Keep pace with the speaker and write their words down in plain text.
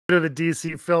of the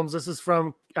DC films. This is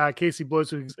from Casey Bloys,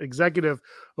 who's executive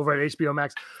over at HBO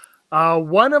Max.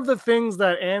 One of the things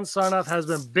that Ann Sarnoff has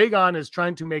been big on is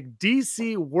trying to make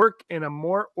DC work in a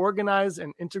more organized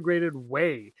and integrated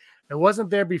way. It wasn't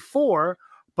there before,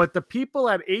 but the people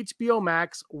at HBO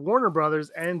Max, Warner Brothers,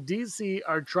 and DC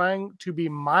are trying to be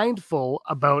mindful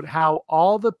about how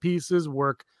all the pieces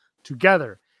work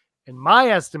together. In my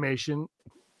estimation,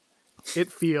 it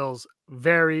feels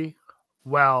very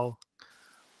well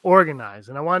organized.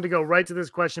 And I wanted to go right to this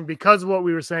question because of what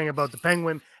we were saying about the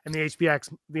Penguin and the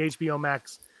HBO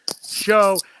Max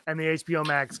show and the HBO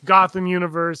Max Gotham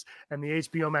universe and the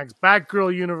HBO Max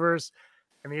Batgirl universe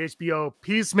and the HBO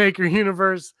Peacemaker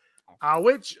universe,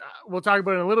 which we'll talk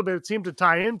about in a little bit. It seemed to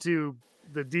tie into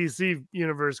the DC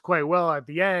universe quite well at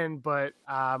the end, but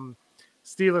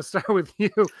Steve, let's start with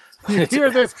you. You hear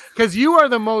this because you are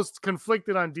the most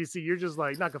conflicted on DC. You're just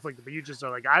like, not conflicted, but you just are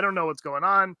like, I don't know what's going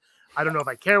on. I don't know if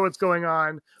I care what's going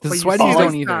on. The Sweaties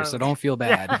don't either, so don't feel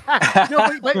bad.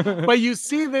 No, but you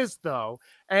see this though,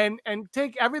 and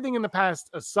take everything in the past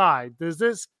aside. Does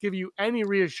this give you any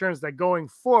reassurance that going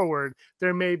forward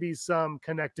there may be some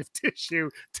connective tissue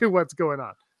to what's going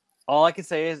on? All I can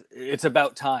say is it's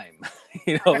about time.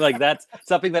 Like that's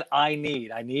something that I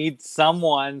need. I need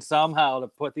someone somehow to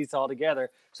put these all together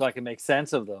so I can make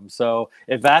sense of them. So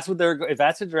if that's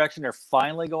the direction they're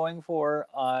finally going for,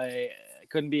 I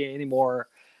couldn't be any more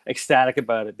ecstatic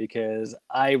about it because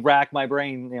I rack my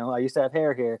brain. I used to have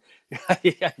hair here.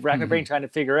 I rack my brain trying to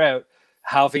figure out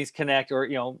how things connect, or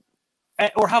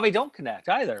how they don't connect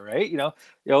either, right?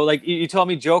 Like you told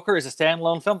me Joker is a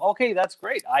standalone film. Okay, that's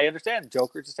great. I understand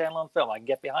Joker is a standalone film. I can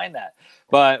get behind that.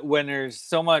 But when there's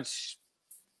so much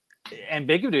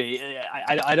ambiguity,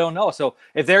 I don't know. So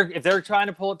if they're trying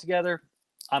to pull it together,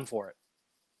 I'm for it.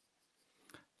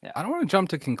 Yeah. I don't want to jump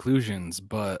to conclusions,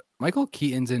 but Michael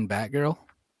Keaton's in Batgirl.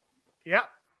 Yeah.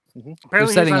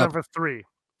 Apparently he's on for 3.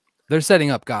 They're setting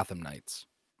up Gotham Knights.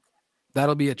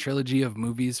 That'll be a trilogy of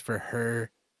movies for her,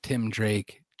 Tim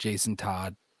Drake, Jason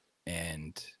Todd,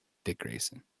 and Dick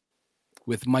Grayson,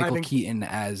 with Michael Keaton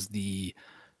as the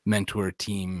mentor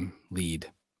team lead.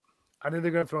 I think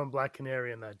they're going to throw in Black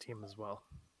Canary in that team as well.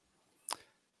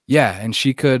 Yeah, and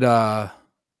she could...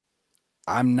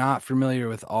 I'm not familiar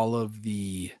with all of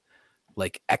the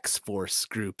like X-Force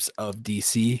groups of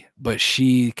DC, but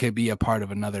she could be a part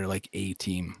of another like A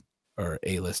team or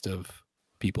A list of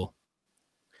people.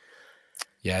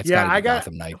 Yeah, it's gotta be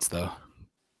Gotham Knights though.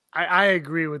 I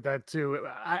agree with that too.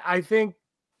 I think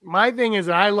my thing is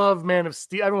I love Man of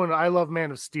Steel. I love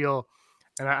Man of Steel,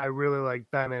 and I really like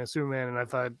Batman and Superman, and I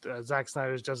thought Zack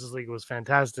Snyder's Justice League was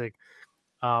fantastic.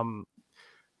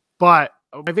 But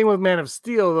I think with Man of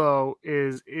Steel, though,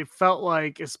 is it felt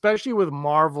like, especially with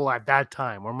Marvel at that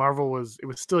time, where Marvel was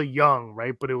still young,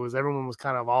 right? But everyone was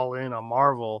kind of all in on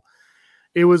Marvel.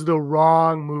 It was the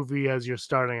wrong movie as your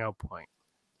starting out point.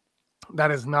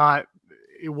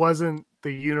 It wasn't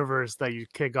the universe that you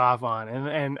kick off on.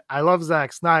 And I love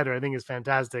Zack Snyder. I think it's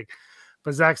fantastic.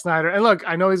 But Zack Snyder, and look,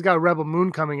 I know he's got Rebel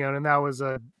Moon coming out, and that was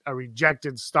a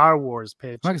rejected Star Wars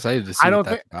pitch. I'm excited to see what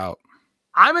that's about.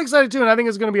 I'm excited too, and I think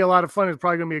it's going to be a lot of fun. It's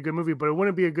probably going to be a good movie, but it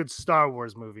wouldn't be a good Star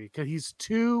Wars movie because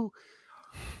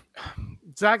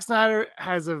Zack Snyder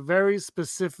has a very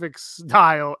specific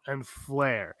style and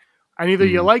flair, and either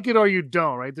you like it or you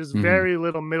don't. Right? There's very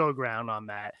little middle ground on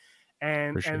that.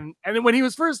 And and when he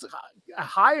was first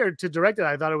hired to direct it,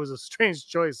 I thought it was a strange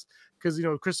choice because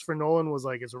Christopher Nolan was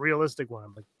like, it's a realistic one.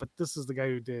 I'm like, but this is the guy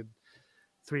who did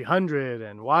 300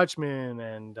 and Watchmen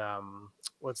and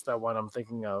what's that one I'm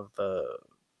thinking of,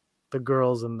 the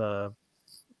girls in the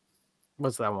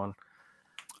what's that one?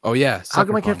 Oh yeah, how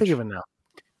come I can't think of it now?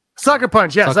 Sucker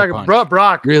Punch. Yeah, Sucker Punch. Brock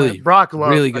Brock loves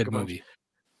really good Sucker movie. Punch.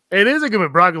 It is a good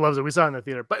movie. Brock loves it. We saw it in the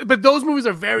theater. But those movies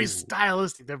are very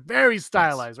stylistic. They're very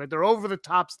stylized, right? They're over the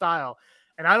top style,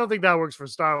 and I don't think that works for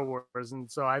Star Wars. And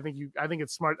so I think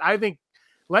it's smart. I think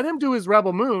let him do his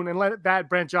Rebel Moon and let that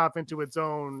branch off into its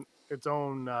own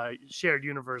shared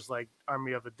universe, like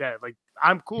Army of the Dead. Like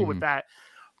I'm cool with that.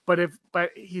 But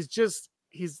he's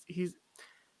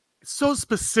so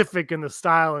specific in the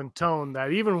style and tone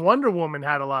that even Wonder Woman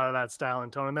had a lot of that style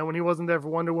and tone. And then when he wasn't there for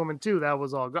Wonder Woman 2, that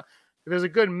was all gone. There's a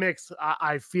good mix,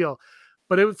 I feel.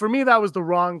 But for me, that was the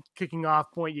wrong kicking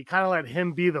off point. You kind of let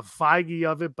him be the Feige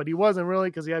of it, but he wasn't really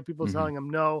because he had people telling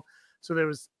him no. So there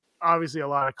was obviously a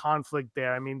lot of conflict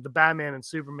there. I mean, the Batman and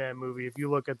Superman movie, if you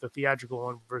look at the theatrical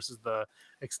one versus the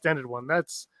extended one,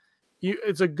 it's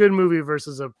a good movie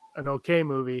versus an okay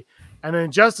movie. And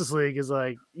then Justice League is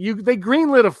like they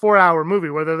greenlit a 4-hour movie,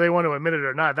 whether they want to admit it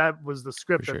or not. That was the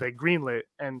script that they greenlit.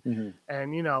 And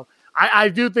I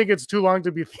do think it's too long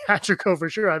to be theatrical for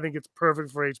sure. I think it's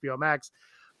perfect for HBO Max,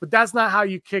 but that's not how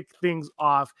you kick things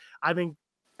off. I think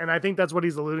that's what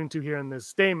he's alluding to here in this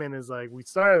statement is like, we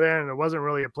started there and it wasn't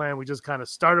really a plan. We just kind of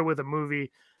started with a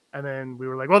movie and then we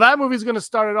were like, well, that movie's going to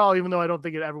start it all, even though I don't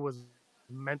think it ever was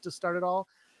meant to start it all.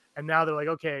 And now they're like,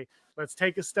 okay, let's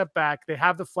take a step back. They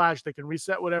have the Flash. They can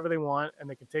reset whatever they want and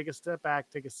they can take a step back,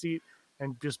 take a seat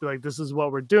and just be like, this is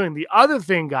what we're doing. The other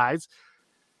thing, guys,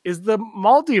 is the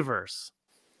multiverse.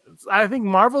 I think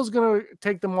Marvel's going to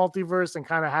take the multiverse and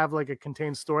kind of have like a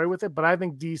contained story with it, but I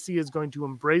think DC is going to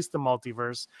embrace the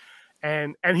multiverse.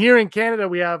 And here in Canada,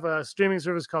 we have a streaming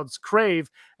service called Crave.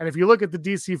 And if you look at the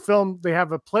DC film, they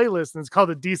have a playlist and it's called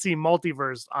the DC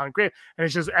Multiverse on Crave. And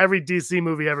it's just every DC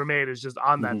movie ever made is just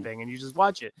on that thing. And you just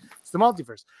watch it. It's the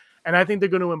multiverse. And I think they're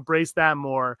going to embrace that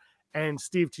more. And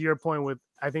Steve, to your point with,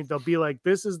 I think they'll be like,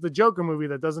 this is the Joker movie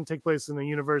that doesn't take place in the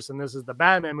universe. And this is the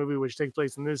Batman movie, which takes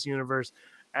place in this universe.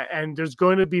 And there's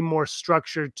going to be more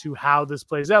structure to how this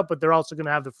plays out, but they're also going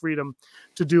to have the freedom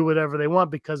to do whatever they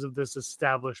want because of this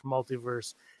established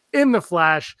multiverse in the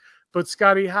Flash. But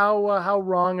Scotty, how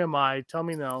wrong am I? Tell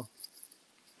me no.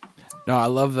 No, I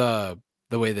love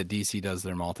the way that DC does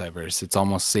their multiverse. It's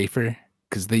almost safer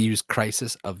because they use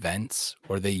crisis events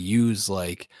or they use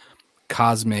like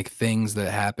cosmic things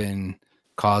that happen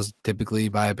caused typically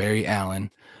by Barry Allen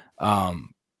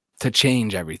to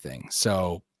change everything.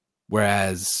 So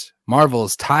whereas Marvel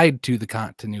is tied to the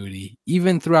continuity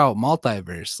even throughout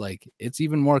multiverse, like it's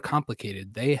even more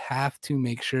complicated. They have to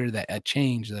make sure that a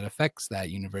change that affects that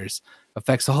universe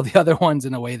affects all the other ones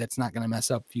in a way that's not going to mess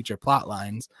up future plot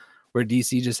lines, where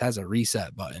DC just has a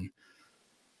reset button.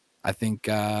 I think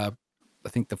the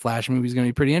Flash movie is going to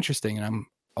be pretty interesting, and I'm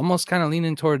almost kind of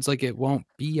leaning towards like it won't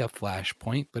be a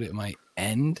Flashpoint, but it might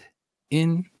end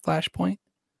in Flashpoint.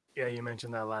 Yeah, you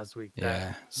mentioned that last week.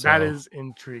 Yeah, that is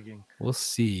intriguing. We'll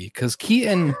see, because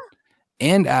Keaton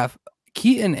and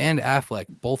Affleck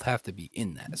both have to be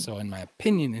in that. So in my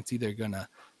opinion, it's either gonna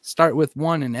start with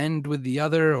one and end with the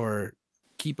other, or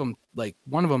keep them like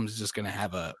one of them is just gonna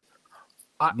have a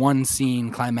one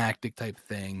scene climactic type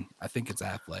thing. I think it's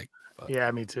Affleck.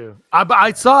 Yeah, me too.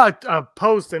 I saw a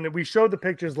post, and we showed the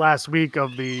pictures last week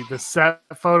of the set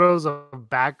photos of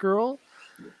Batgirl,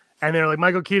 and they're like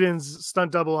Michael Keaton's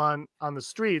stunt double on the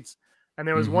streets, and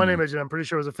there was one image, and I'm pretty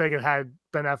sure it was a fake. It had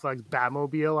Ben Affleck's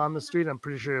Batmobile on the street. I'm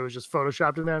pretty sure it was just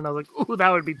photoshopped in there, and I was like, ooh, that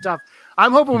would be tough.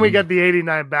 I'm hoping we get the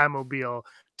 '89 Batmobile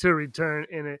to return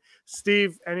in it.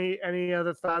 Steve, any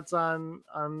other thoughts on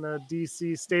the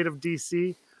DC state of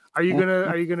DC? Are you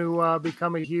gonna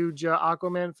become a huge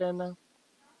Aquaman fan now?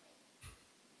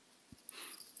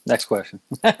 Next question.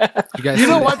 You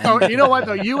know what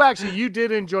though? You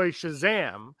did enjoy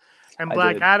Shazam and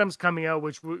Black Adam's coming out,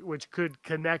 which should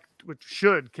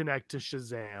connect to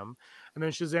Shazam, and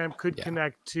then Shazam could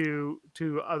connect to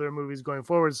other movies going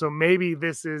forward. So maybe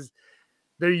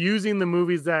they're using the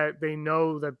movies that they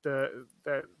know that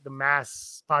the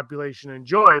mass population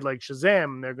enjoyed, like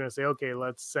Shazam, and they're going to say, okay,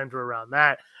 let's center around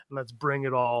that and let's bring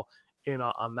it all in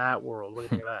on that world. What do you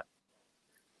think of that?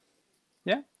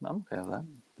 Yeah, I'm okay with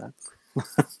that.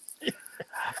 That's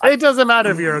it doesn't matter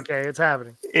if you're okay. It's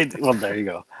happening. Well, there you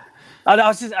go. I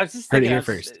was just thinking.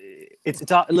 First. It's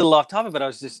a little off topic, but I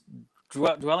was just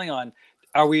dwelling on: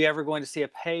 are we ever going to see a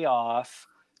payoff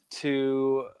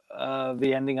to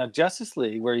the ending of Justice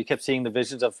League, where you kept seeing the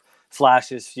visions of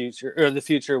Flash's future, or the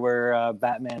future where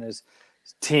Batman is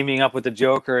teaming up with the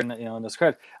Joker, and in those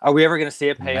credits? Are we ever going to see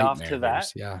a payoff to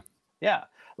that? Yeah.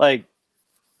 Like,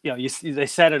 they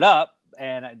set it up,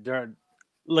 and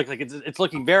look like it's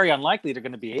looking very unlikely they're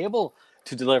going to be able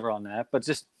to deliver on that. But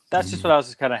that's just what I was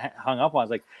just kind of hung up on.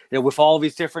 It's like, with all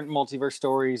these different multiverse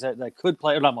stories that could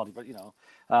play, or not multiverse,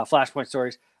 Flashpoint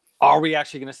stories. Are we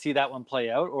actually going to see that one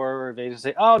play out, or are they just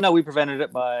say, "Oh no, we prevented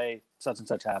it by such and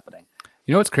such happening"?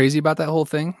 You know what's crazy about that whole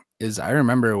thing is I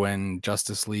remember when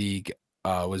Justice League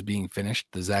was being finished,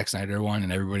 the Zack Snyder one,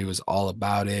 and everybody was all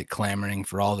about it, clamoring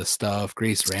for all this stuff.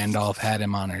 Grace Randolph had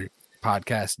him on her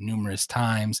podcast numerous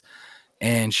times,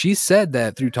 and she said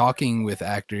that through talking with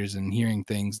actors and hearing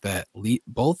things that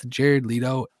both Jared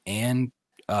Leto and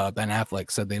Ben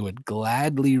Affleck said they would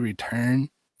gladly return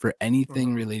for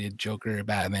anything related Joker or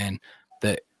Batman,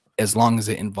 that as long as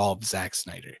it involved Zack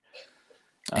Snyder.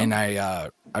 And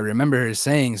I remember her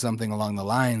saying something along the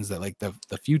lines that like the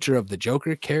future of the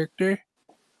Joker character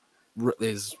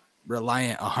is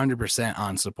reliant 100%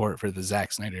 on support for the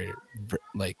Zack Snyder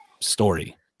like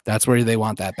story. That's where they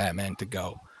want that Batman to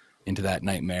go, into that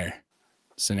nightmare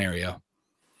scenario.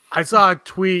 I saw a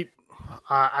tweet.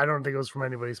 I don't think it was from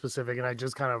anybody specific, and I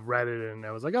just kind of read it, and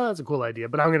I was like, "Oh, that's a cool idea."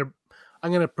 But I'm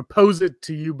I'm going to propose it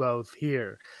to you both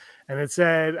here. And it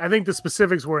said, I think the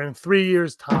specifics were in 3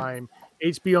 years' time,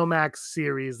 HBO Max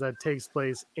series that takes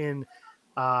place in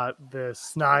the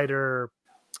Snyder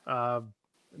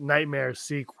nightmare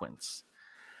sequence.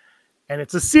 And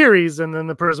it's a series, and then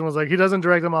the person was like, he doesn't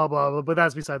direct them all, blah, blah, but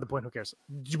that's beside the point. Who cares?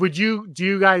 Do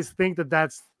you guys think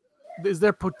is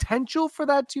there potential for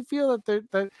that? Do you feel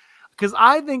that because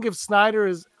I think if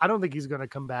Snyder I don't think he's going to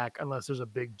come back unless there's a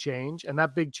big change, and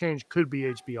that big change could be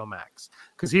HBO Max,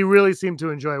 because he really seemed to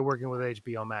enjoy working with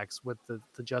HBO Max with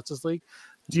the Justice League.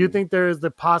 Do you think there is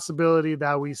the possibility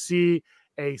that we see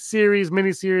a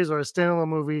miniseries, or a standalone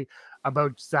movie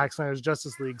about Zack Snyder's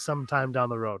Justice League sometime down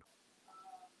the road?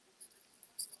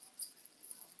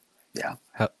 Yeah.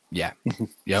 Yeah.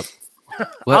 Yep.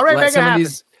 All right, let some of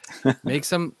these make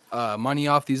some money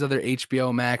off these other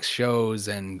HBO Max shows,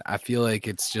 and I feel like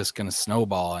it's just gonna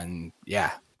snowball. And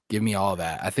yeah, give me all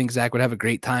that. I think Zach would have a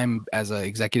great time as an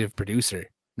executive producer,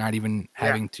 not even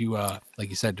having to, like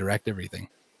you said, direct everything.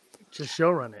 Just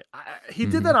showrun it. He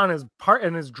did that on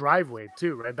his driveway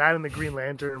too, right? That and the Green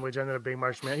Lantern, which ended up being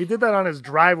Martian Man. He did that on his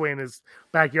driveway in his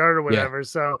backyard or whatever. Yeah.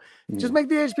 So just make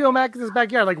the HBO Max in his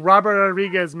backyard, like Robert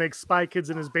Rodriguez makes Spy Kids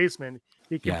in his basement.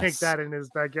 He can make that in his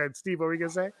backyard. Steve, what were you gonna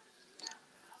say?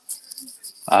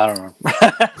 I don't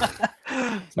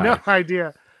know. No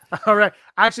idea. All right,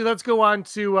 actually, let's go on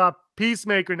to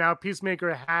Peacemaker now.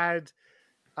 Peacemaker had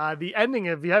the ending.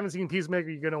 If you haven't seen Peacemaker,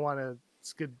 you're gonna want to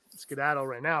skedaddle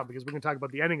right now, because we're going to talk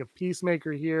about the ending of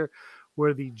Peacemaker here,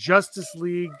 where the Justice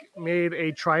League made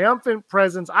a triumphant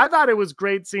presence. I thought it was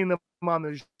great seeing them on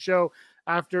the show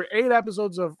after 8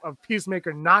 episodes of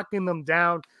Peacemaker knocking them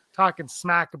down, talking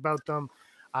smack about them.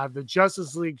 The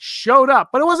Justice League showed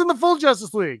up, but it wasn't the full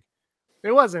Justice League.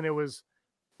 It wasn't. It was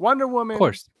Wonder Woman,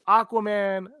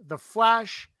 Aquaman, The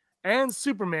Flash, and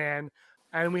Superman.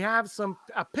 And we have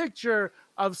a picture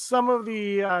of some of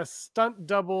the stunt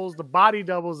doubles, the body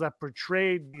doubles that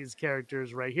portrayed these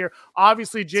characters right here.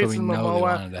 Obviously, Jason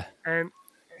Momoa and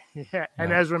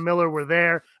Ezra Miller were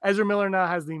there. Ezra Miller now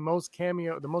has the most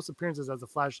appearances as the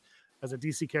Flash, as a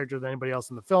DC character than anybody else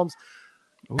in the films.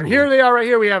 Ooh. And here they are right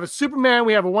here. We have a Superman,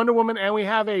 we have a Wonder Woman, and we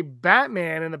have a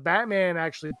Batman. And the Batman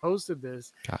actually posted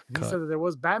this. He said that there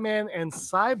was Batman and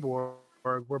Cyborg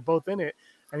were both in it.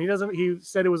 And he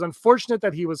said it was unfortunate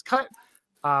that he was cut,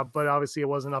 but obviously it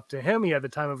wasn't up to him. He had the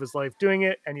time of his life doing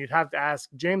it, and you'd have to ask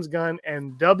James Gunn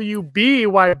and WB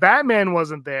why Batman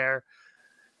wasn't there.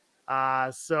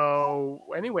 So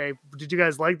anyway, did you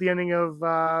guys like the ending of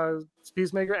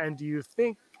Peacemaker? And do you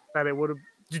think that it would have?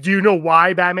 Do you know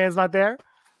why Batman's not there?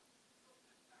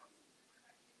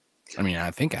 I mean,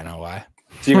 I think I know why.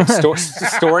 Do you mean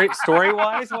story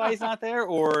wise why he's not there,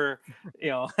 or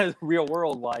real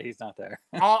world why he's not there?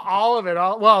 all of it.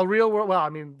 Real world. Well, I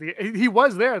mean, he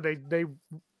was there. They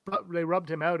rubbed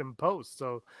him out in post,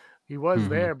 so he was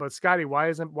there. But Scotty, why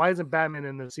isn't Batman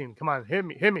in the scene? Come on, hit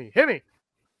me.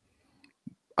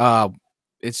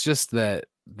 It's just that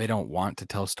they don't want to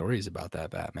tell stories about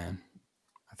that Batman.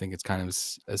 I think it's kind of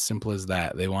as simple as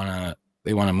that. They want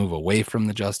to move away from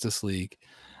the Justice League.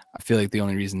 I feel like the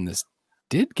only reason this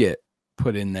did get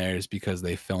put in there is because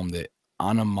they filmed it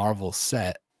on a Marvel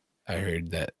set. I heard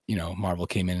that Marvel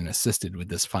came in and assisted with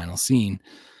this final scene,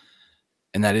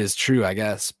 and that is true, I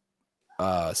guess.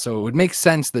 So it would make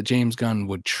sense that James Gunn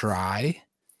would try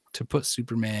to put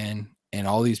Superman and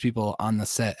all these people on the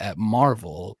set at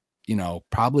Marvel,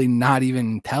 probably not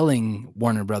even telling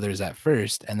Warner Brothers at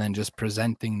first, and then just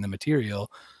presenting the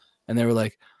material, and they were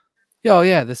like, yo,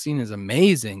 yeah, this scene is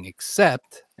amazing,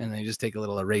 except, and they just take a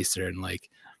little eraser and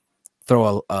like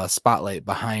throw a spotlight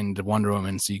behind Wonder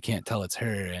Woman so you can't tell it's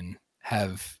her, and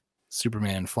have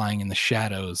Superman flying in the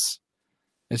shadows.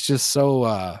 It's just so,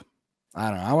 I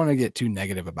don't know. I want to get too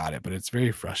negative about it, but it's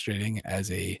very frustrating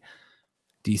as a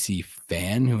DC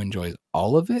fan who enjoys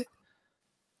all of it.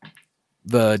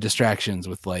 The distractions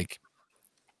with like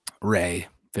Ray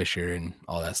Fisher and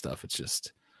all that stuff. It's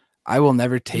just, I will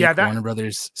never take Warner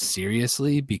Brothers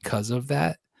seriously because of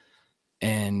that.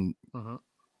 And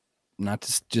not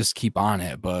to just keep on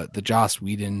it, but the Joss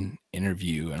Whedon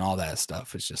interview and all that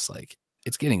stuff, it's just like,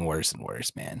 it's getting worse and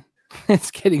worse, man.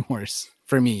 It's getting worse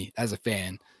for me as a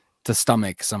fan to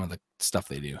stomach some of the stuff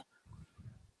they do.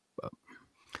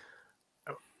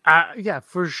 Yeah,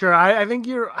 for sure. I think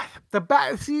you're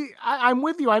I'm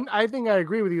with you. I think I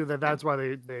agree with you that's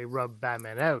why they rub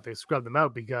Batman out. They scrub them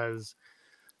out because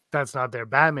that's not their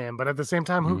Batman. But at the same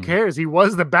time, who cares? He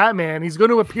was the Batman. He's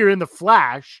going to appear in the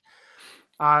Flash.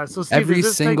 So Steve, every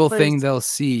single thing they'll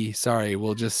see,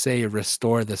 will just say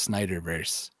restore the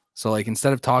Snyderverse. So like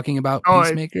instead of talking about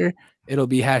Peacemaker, it'll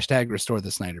be hashtag restore the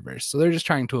Snyderverse. So they're just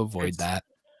trying to avoid that.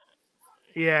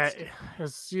 Yeah,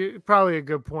 it's probably a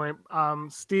good point.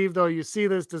 Steve, though, you see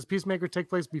this, does Peacemaker take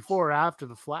place before or after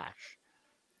the Flash?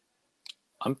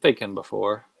 I'm thinking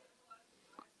before.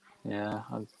 Yeah.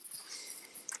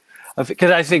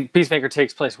 Because I think Peacemaker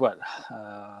takes place,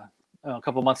 a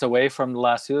couple months away from the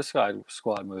last Suicide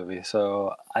Squad movie.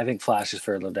 So I think Flash is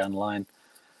further down the line.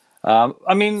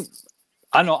 I mean,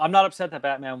 I know I'm not upset that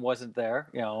Batman wasn't there.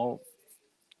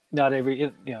 Not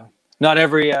every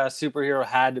superhero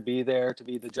had to be there to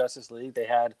be the Justice League. They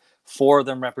had 4 of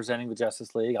them representing the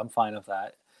Justice League. I'm fine with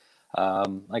that.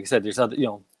 Like I said, there's other,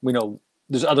 we know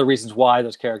there's other reasons why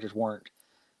those characters weren't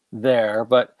there,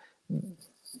 but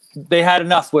they had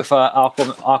enough with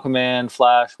Aquaman,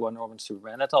 Flash, Wonder Woman,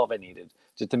 Superman. That's all they needed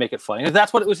just to make it funny.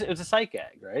 That's what it was. It was a sight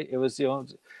gag, right? It was,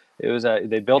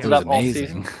 they built it up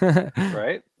amazing. all season,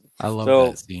 right? I love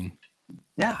that scene.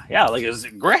 Yeah, like it was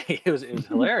great. It was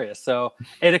hilarious. So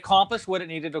it accomplished what it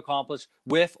needed to accomplish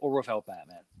with or without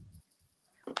Batman.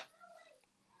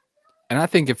 And I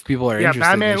think if people are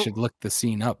interested, they should look the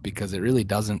scene up because it really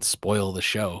doesn't spoil the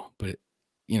show. But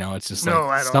it's just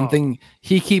like something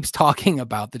he keeps talking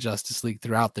about the Justice League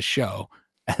throughout the show,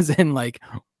 as in like,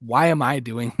 why am I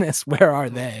doing this? Where are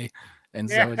they? And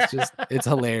so it's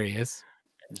hilarious.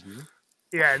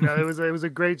 Yeah, no, it was a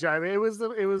great job. It was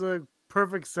a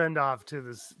perfect send off to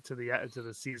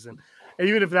the season, and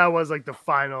even if that was like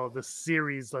the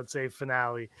series, let's say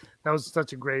finale, that was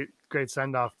such a great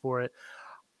send off for it.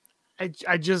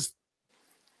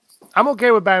 I'm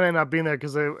okay with Batman not being there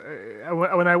because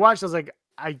when I watched, I was like,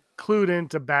 I clued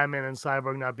into Batman and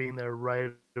Cyborg not being there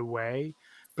right away,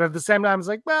 but at the same time, I was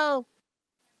like, well,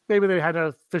 maybe they had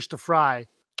a fish to fry.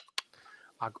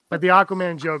 But the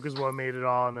Aquaman joke is what made it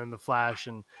all, and then the Flash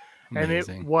and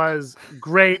it was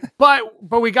great. But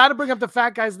we got to bring up the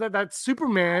fact, guys, that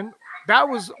Superman, that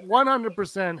was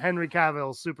 100% Henry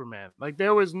Cavill's Superman. Like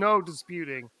there was no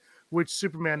disputing which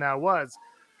Superman that was.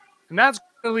 And that's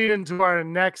going to lead into our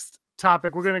next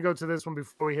topic. We're going to go to this one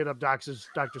before we hit up Doctor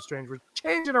Strange. We're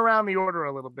changing around the order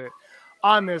a little bit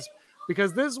on this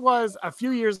because this was a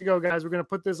few years ago, guys. We're going to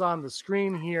put this on the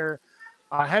screen here.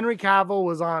 Henry Cavill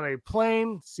was on a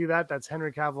plane. See that? That's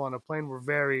Henry Cavill on a plane. We're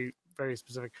very, very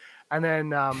specific. And then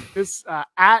this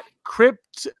at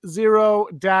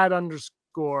Crypt0dad_.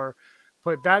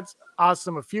 But that's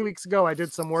awesome. A few weeks ago, I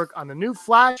did some work on the new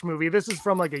Flash movie. This is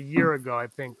from like a year ago, I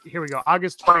think. Here we go.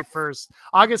 August 2nd,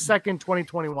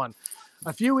 2021.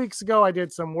 A few weeks ago, I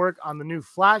did some work on the new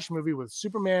Flash movie with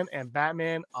Superman and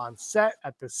Batman on set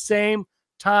at the same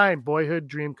time. Boyhood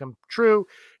dream come true.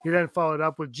 He then followed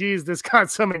up with, geez, this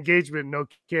got some engagement. No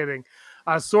kidding.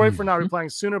 Sorry for not replying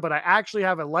sooner, but I actually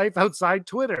have a life outside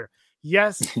Twitter.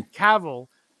 Yes, Cavill.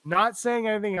 Not saying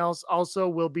anything else. Also,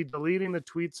 will be deleting the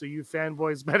tweet, so you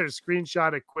fanboys better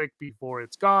screenshot it quick before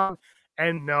it's gone.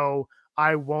 And no,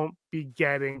 I won't be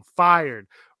getting fired.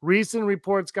 Recent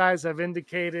reports, guys, have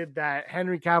indicated that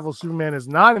Henry Cavill Superman is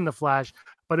not in the Flash,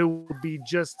 but it will be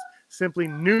just simply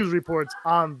news reports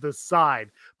on the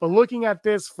side. But looking at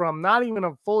this from not even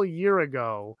a full year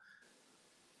ago,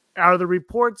 are the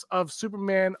reports of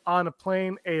Superman on a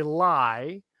plane a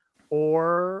lie?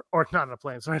 Or not on a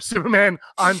plane, sorry, Superman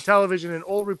on television and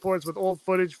old reports with old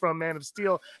footage from Man of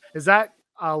Steel. Is that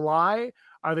a lie?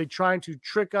 Are they trying to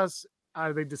trick us?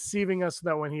 Are they deceiving us so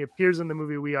that when he appears in the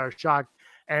movie, we are shocked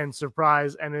and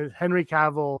surprised? And is Henry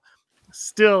Cavill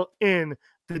still in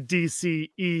the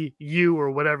DCEU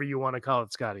or whatever you want to call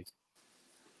it, Scotty?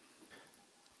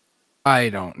 I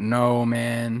don't know,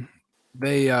 man.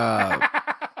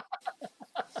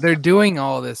 They're doing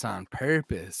all this on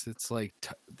purpose. It's like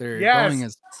they're going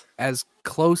as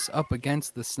close up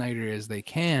against the Snyder as they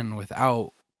can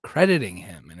without crediting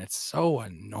him, and it's so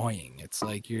annoying. It's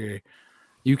like you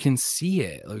can see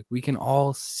it. Like we can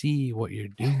all see what you're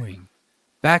doing.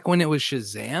 Back when it was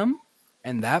Shazam,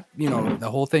 and that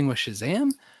the whole thing was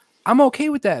Shazam, I'm okay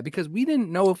with that because we didn't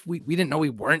know we didn't know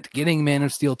we weren't getting Man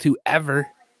of Steel 2 ever.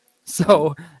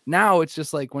 So now it's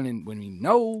just like when we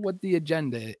know what the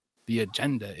agenda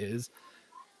is,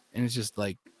 and it's just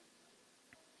like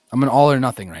I'm an all or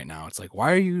nothing right now. It's like,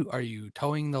 why are you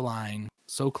towing the line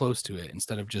so close to it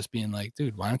instead of just being like,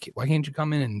 dude, why can't you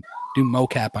come in and do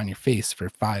mocap on your face for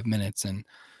 5 minutes and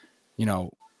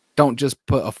don't just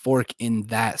put a fork in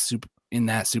that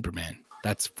Superman.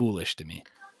 That's foolish to me.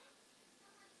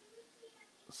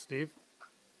 Steve,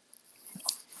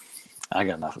 I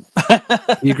got nothing.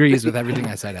 He agrees with everything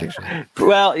I said, actually.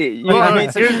 Well, you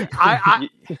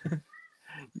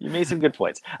made some good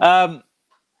points.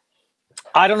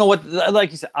 I don't know what,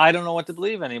 like you said, I don't know what to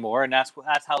believe anymore, and that's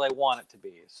how they want it to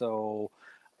be. So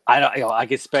I don't, I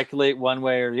could speculate one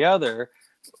way or the other.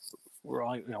 We're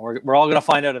all, we're all going to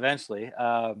find out eventually.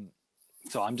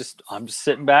 So I'm just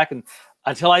sitting back, and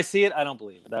until I see it, I don't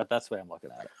believe it. That's the way I'm looking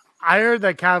at it. I heard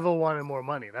that Cavill wanted more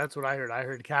money. That's what I heard. I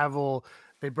heard Cavill,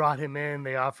 they brought him in,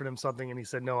 they offered him something, and he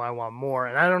said, no, I want more.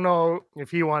 And I don't know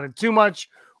if he wanted too much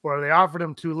or they offered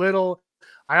him too little.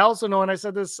 I also know, and I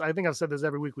said this, I think I've said this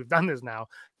every week we've done this now,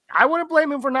 I wouldn't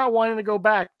blame him for not wanting to go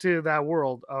back to that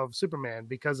world of Superman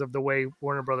because of the way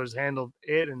Warner Brothers handled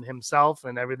it and himself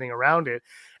and everything around it.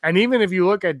 And even if you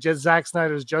look at just Zack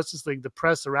Snyder's Justice League, the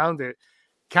press around it,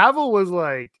 Cavill was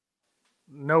like,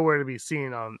 nowhere to be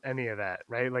seen on any of that,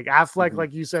 right? Like Affleck,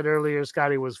 like you said earlier,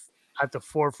 Scotty, was at the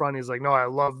forefront. He's like, no, I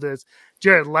love this.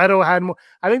 Jared Leto had more.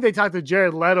 I think they talked to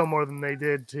Jared Leto more than they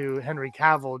did to Henry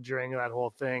Cavill during that whole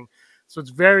thing. So it's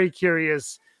very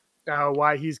curious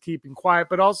why he's keeping quiet.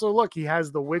 But also, look, he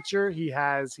has The Witcher. He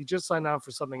just signed on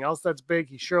for something else that's big.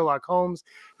 He's Sherlock Holmes.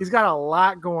 He's got a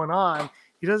lot going on.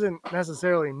 He doesn't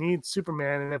necessarily need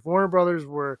Superman. And if Warner Brothers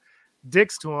were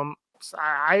dicks to him,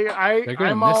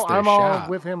 I'm all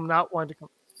with him not wanting to come.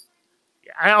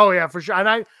 Oh yeah, for sure.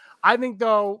 And I think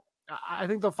they'll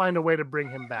find a way to bring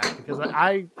him back because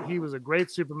he was a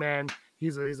great Superman.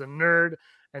 He's a nerd,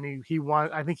 and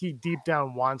I think he deep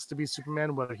down wants to be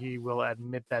Superman, whether he will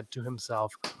admit that to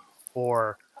himself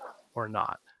or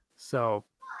not. So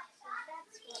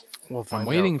we'll find. I'm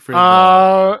waiting out. for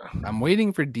I'm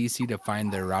waiting for DC to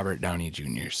find their Robert Downey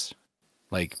Jr.'s.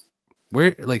 Like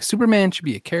Superman should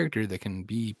be a character that can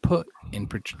be put and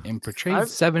portrayed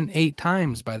 7-8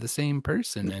 times by the same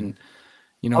person. And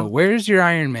where's your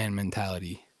Iron Man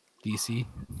mentality, DC?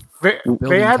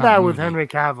 They had that with Henry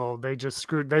Cavill. They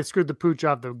screwed the pooch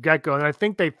off the get-go. And I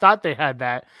think they thought they had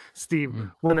that, Steve,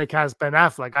 when they cast Ben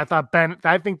Affleck.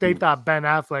 I think they thought Ben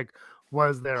Affleck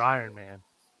was their Iron Man.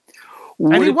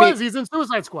 He's in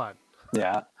Suicide Squad.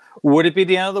 Yeah. Would it be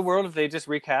the end of the world if they just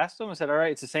recast him and said, all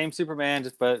right, it's the same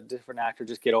Superman, but different actor,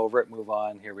 just get over it, move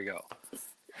on, here we go?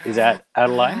 Is that out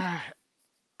of line?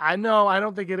 I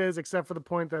don't think it is, except for the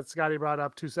point that Scotty brought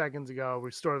up 2 seconds ago,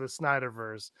 restore the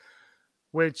Snyderverse,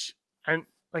 which, and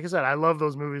like I said, I love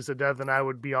those movies to death, and I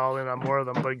would be all in on more of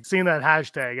them, but seeing that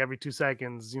hashtag every 2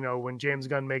 seconds, when James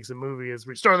Gunn makes a movie, is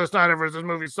restore the Snyderverse, this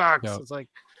movie sucks. Yep. It's like,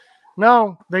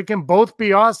 no, they can both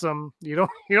be awesome. You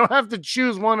don't have to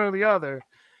choose one or the other.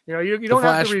 You don't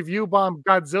have to review bomb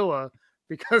Godzilla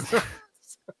because of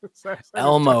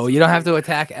Elmo. You don't have to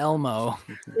attack Elmo.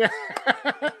 Yeah,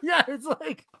 yeah. It's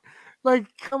like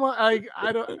come on.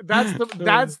 I don't.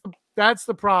 That's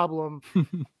the problem.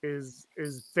 Is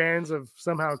fans have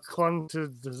somehow clung to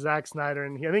Zack Snyder,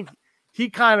 and I think he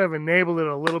kind of enabled it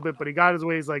a little bit, but he got his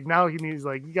way. He's like, now you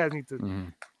guys need to. Mm-hmm.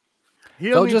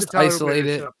 They'll just isolate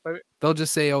it. They'll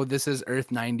just say, "Oh, this is Earth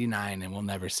 99," and we'll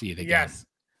never see it again. Yes.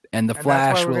 And the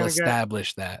Flash will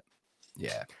establish that.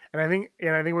 Yeah. And I think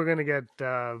we're going to get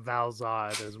Val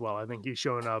Zod as well. I think he's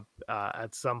showing up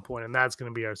at some point, and that's going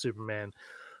to be our Superman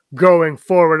going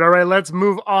forward. All right, let's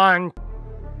move on.